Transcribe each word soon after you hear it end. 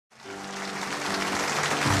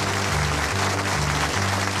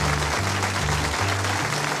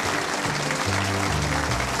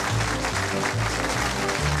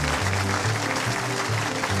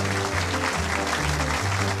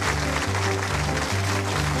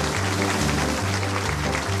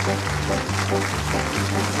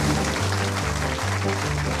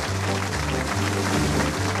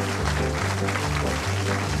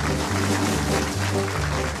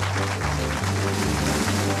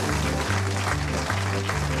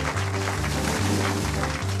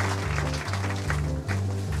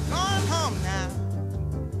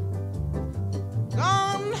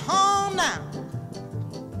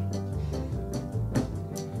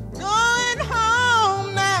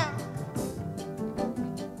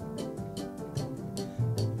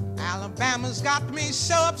Alabama's got me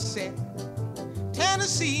so upset.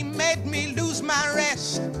 Tennessee made me lose my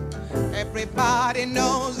rest. Everybody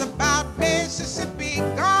knows about Mississippi.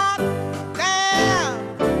 Goddam!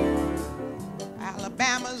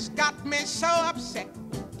 Alabama's got me so upset.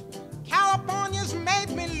 California's made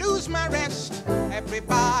me lose my rest.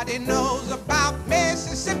 Everybody knows about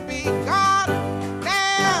Mississippi. Goddam!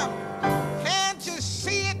 Can't you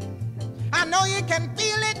see it? I know you can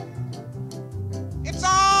feel it. It's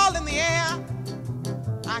all in the air.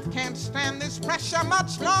 I can't stand this pressure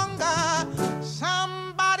much longer.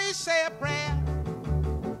 Somebody say a prayer.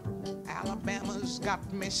 Alabama's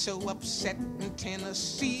got me so upset, and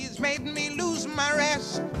Tennessee's made me lose my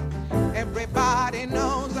rest. Everybody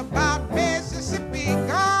knows about Mississippi.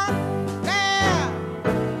 Goddam!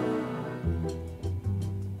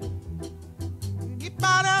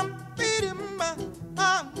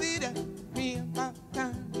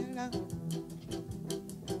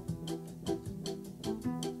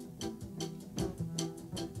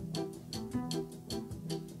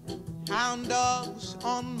 Hound dogs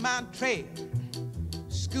on my trail,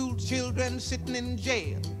 school children sitting in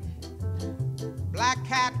jail. Black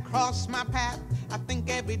cat crossed my path. I think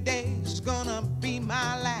every day's gonna be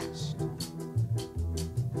my last.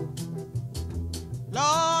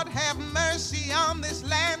 Lord, have mercy on this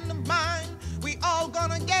land of mine. We all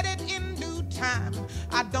gonna get it in due time.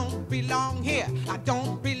 I don't belong here, I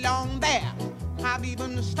don't belong there. I've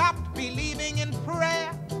even stopped believing in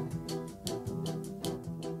prayer.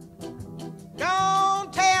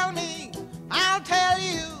 Don't tell me, I'll tell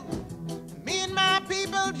you. Me and my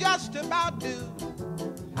people just about do.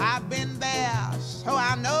 I've been there, so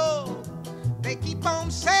I know. They keep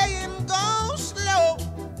on saying, go slow.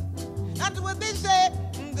 That's what they say,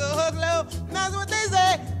 go slow. That's what they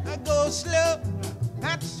say, go slow.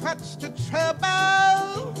 That's what's the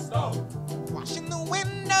trouble. Slow. Washing the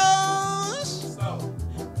windows. Slow.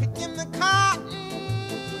 Picking the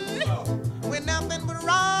cotton. Slow. We're nothing but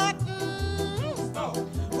rotten. Slow.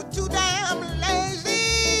 We're too damn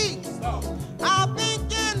lazy. Slow. Our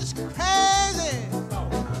thinking's crazy. Slow.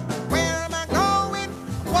 Where am I going?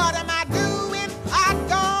 What am I doing? I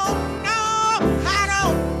don't know. I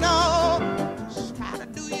don't know. Just try to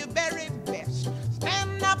do your very best.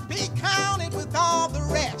 Stand up, be counted with all the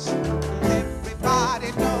rest.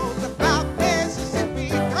 Everybody knows about Mississippi.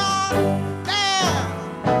 Goddam! Yeah.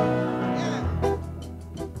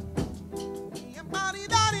 Everybody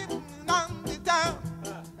got it on the down.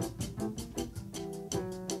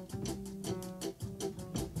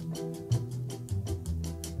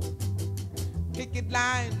 Picket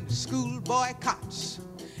lines, school boycotts.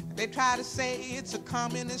 They try to say it's a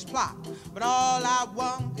communist plot, but all I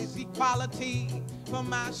want is equality for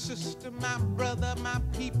my sister, my brother, my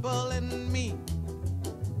people, and me.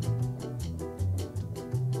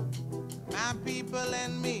 My people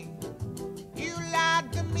and me. You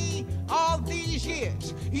lied to me all these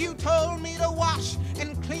years. You told me to wash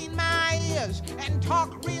and clean my ears and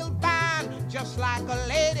talk real fine, just like a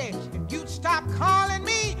lady. If you'd stop calling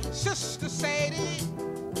me Sister Sadie.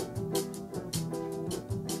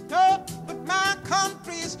 Oh, but my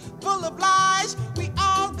country's full of lies. We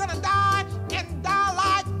all gonna die and die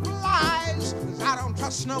like flies. 'Cause I don't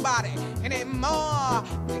trust nobody anymore.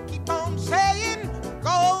 They keep on saying,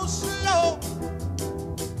 go slow.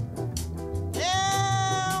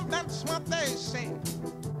 Yeah, that's what they say.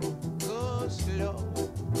 Go slow.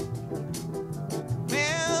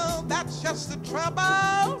 Well, that's just the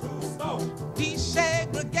trouble.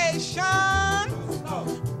 Desegregation,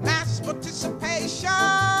 mass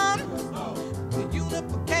participation.